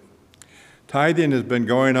worship. Tithing has been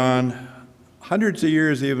going on hundreds of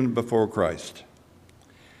years even before Christ.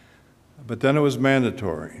 But then it was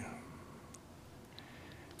mandatory.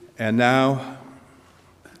 And now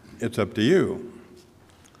it's up to you.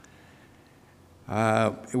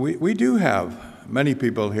 We do have many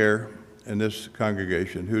people here in this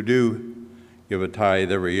congregation who do give a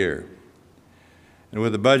tithe every year. And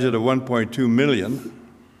with a budget of $1.2 million,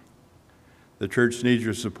 the church needs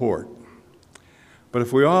your support. But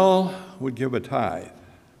if we all would give a tithe,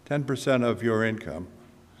 10% of your income,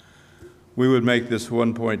 we would make this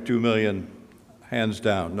 $1.2 million hands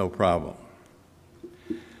down, no problem.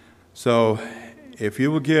 So if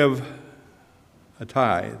you will give a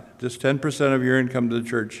tithe, just 10% of your income to the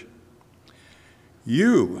church,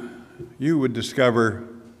 you would discover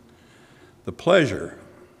the pleasure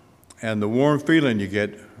and the warm feeling you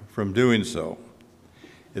get from doing so.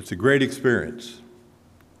 It's a great experience.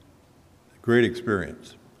 A great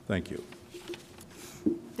experience. Thank you.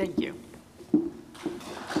 Thank you.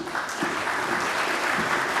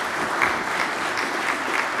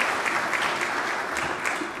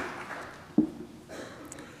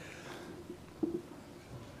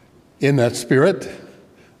 In that spirit,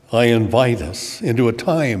 I invite us into a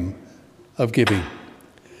time of giving.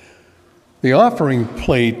 The offering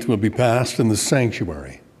plate will be passed in the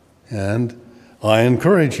sanctuary, and I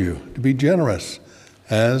encourage you to be generous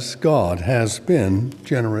as God has been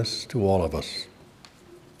generous to all of us.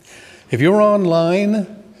 If you're online,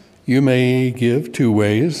 you may give 2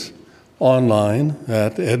 ways: online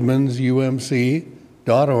at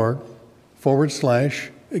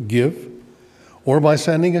edmondsumc.org/give, or by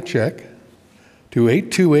sending a check to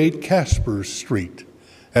 828 Casper Street,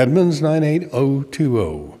 Edmonds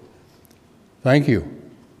 98020. Thank you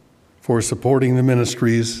for supporting the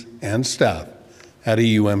ministries and staff at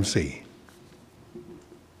EUMC.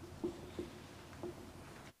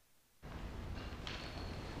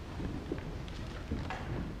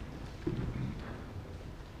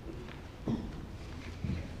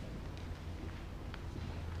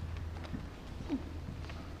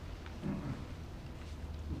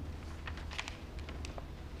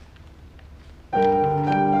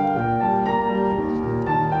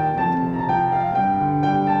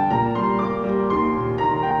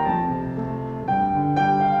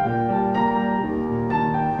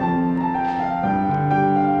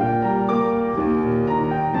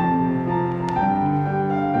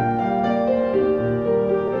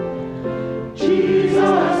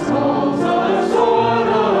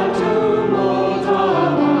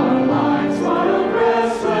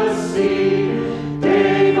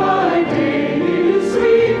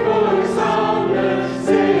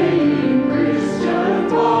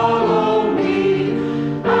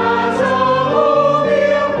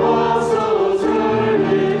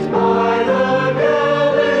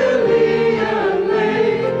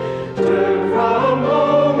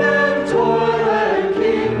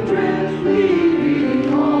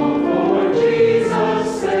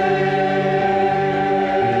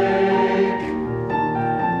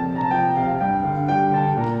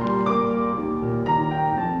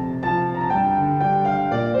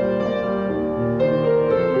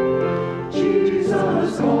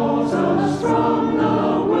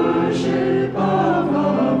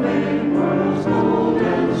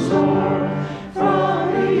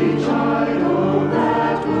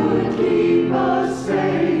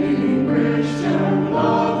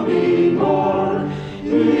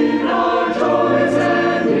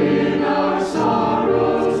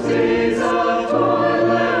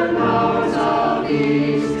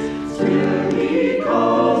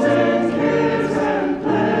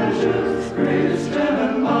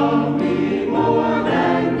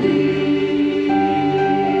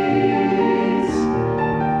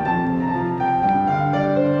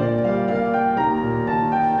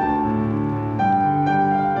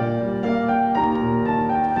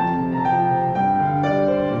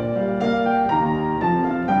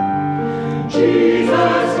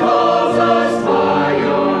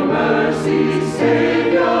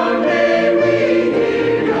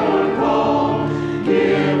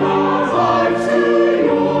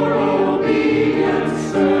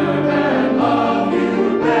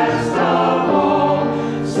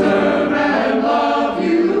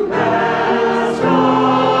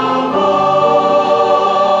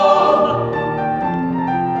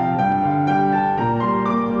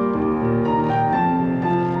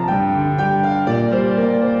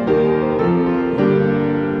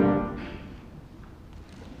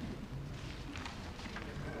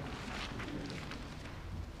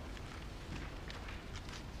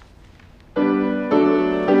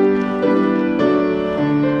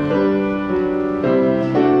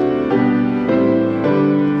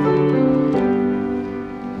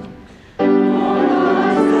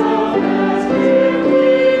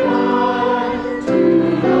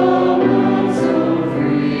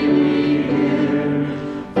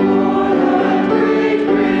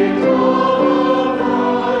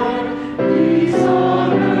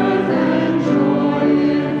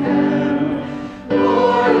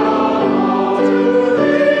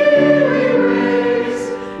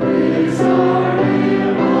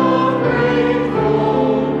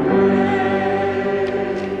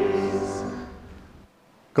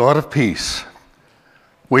 God of peace,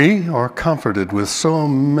 we are comforted with so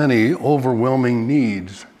many overwhelming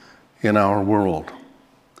needs in our world.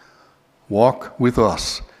 Walk with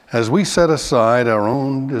us as we set aside our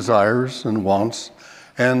own desires and wants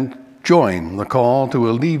and join the call to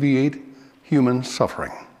alleviate human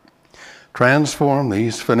suffering. Transform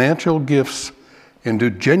these financial gifts into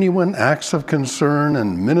genuine acts of concern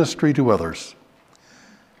and ministry to others.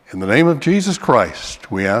 In the name of Jesus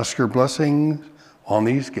Christ, we ask your blessing on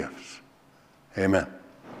these gifts. Amen.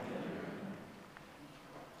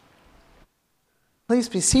 Please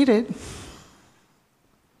be seated.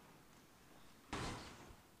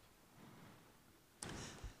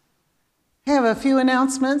 I have a few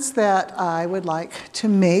announcements that I would like to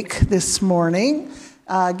make this morning.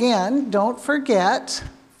 Again, don't forget,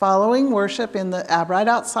 following worship right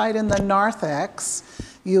outside in the narthex,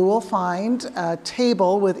 you will find a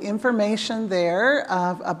table with information there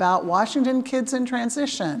about Washington Kids in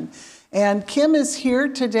Transition. And Kim is here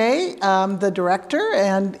today, the director,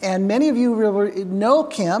 and many of you will know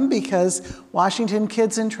Kim because Washington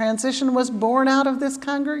Kids in Transition was born out of this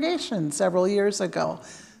congregation several years ago.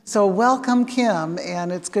 So welcome, Kim,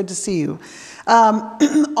 and it's good to see you.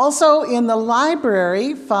 Also in the library,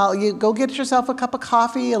 you go get yourself a cup of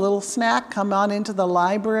coffee, a little snack, come on into the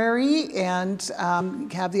library and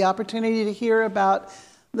have the opportunity to hear about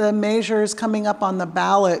the measures coming up on the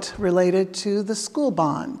ballot related to the school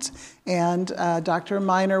bond. And Dr.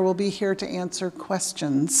 Miner will be here to answer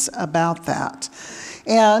questions about that.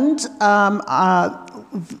 And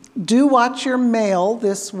do watch your mail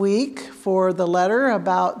this week for the letter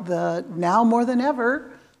about the now more than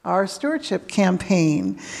ever our stewardship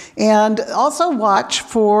campaign. And also watch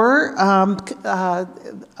for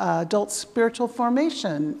adult spiritual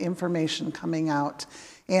formation information coming out.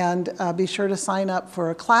 And be sure to sign up for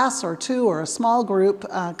a class or two or a small group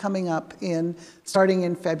coming up starting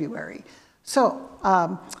in February. So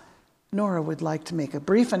Nora would like to make a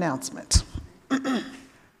brief announcement.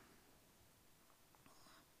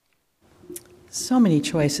 So many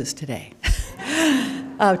choices today.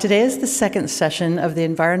 Today is the second session of the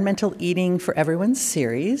Environmental Eating for Everyone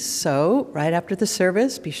series. So right after the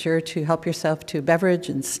service, be sure to help yourself to a beverage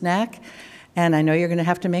and snack. And I know you're going to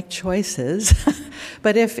have to make choices.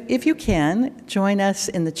 But if you can, join us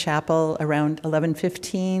in the chapel around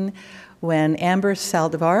 11:15 when Amber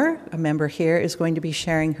Saldivar, a member here, is going to be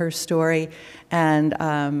sharing her story and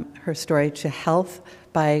her story to health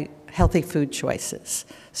by healthy food choices.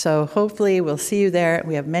 So hopefully we'll see you there.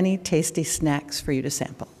 We have many tasty snacks for you to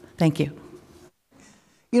sample. Thank you.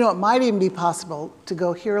 You know, it might even be possible to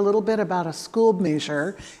go hear a little bit about a school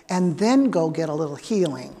measure and then go get a little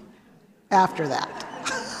healing after that.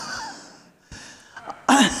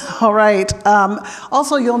 All right.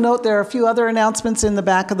 Also, you'll note there are a few other announcements in the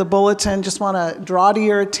back of the bulletin. Just want to draw to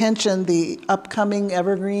your attention the upcoming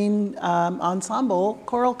Evergreen Ensemble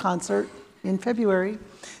choral concert in February.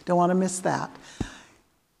 Don't want to miss that.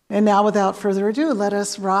 And now, without further ado, let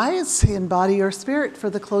us rise in body or spirit for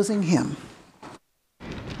the closing hymn.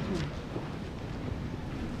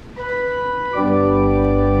 Alleluia.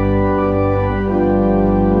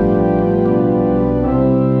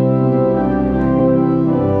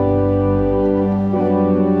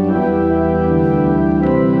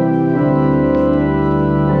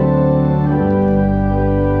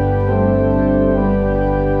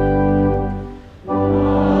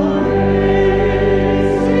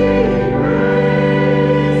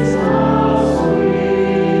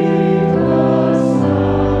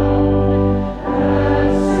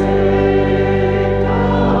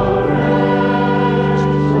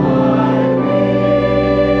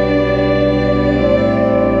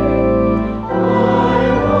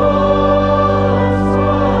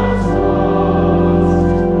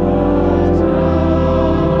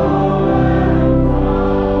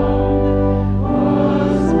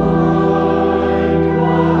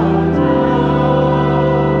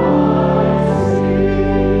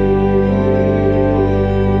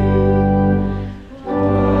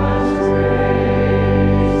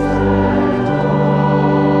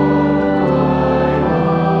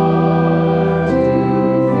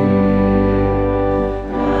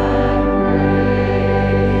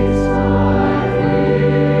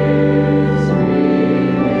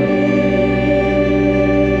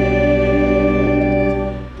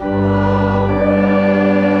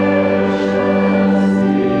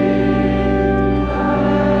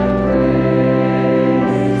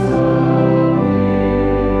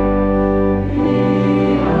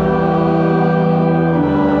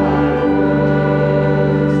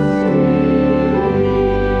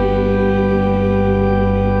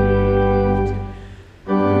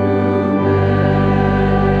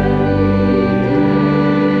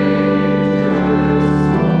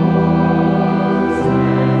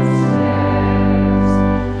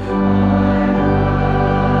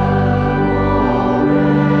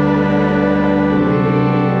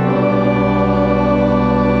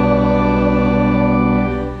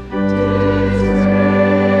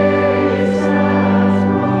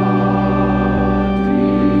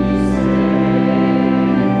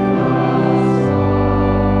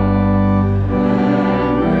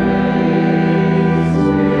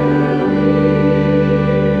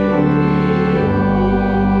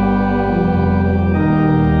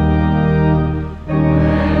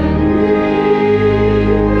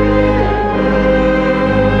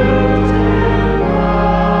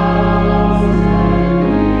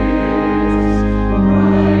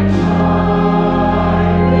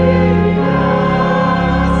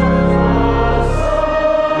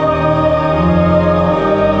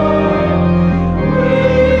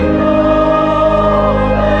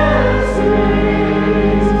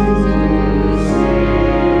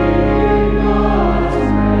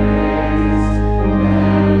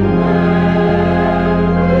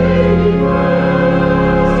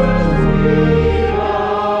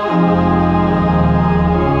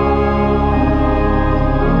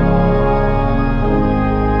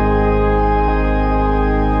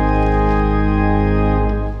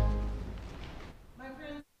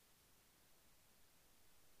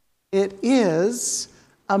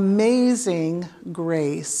 amazing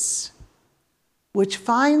grace, which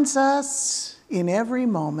finds us in every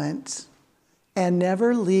moment and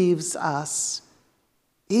never leaves us,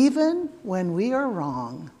 even when we are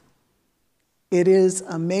wrong. It is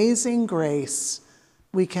amazing grace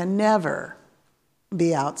we can never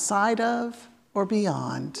be outside of or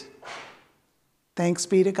beyond. Thanks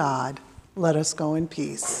be to God. Let us go in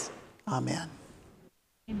peace. Amen.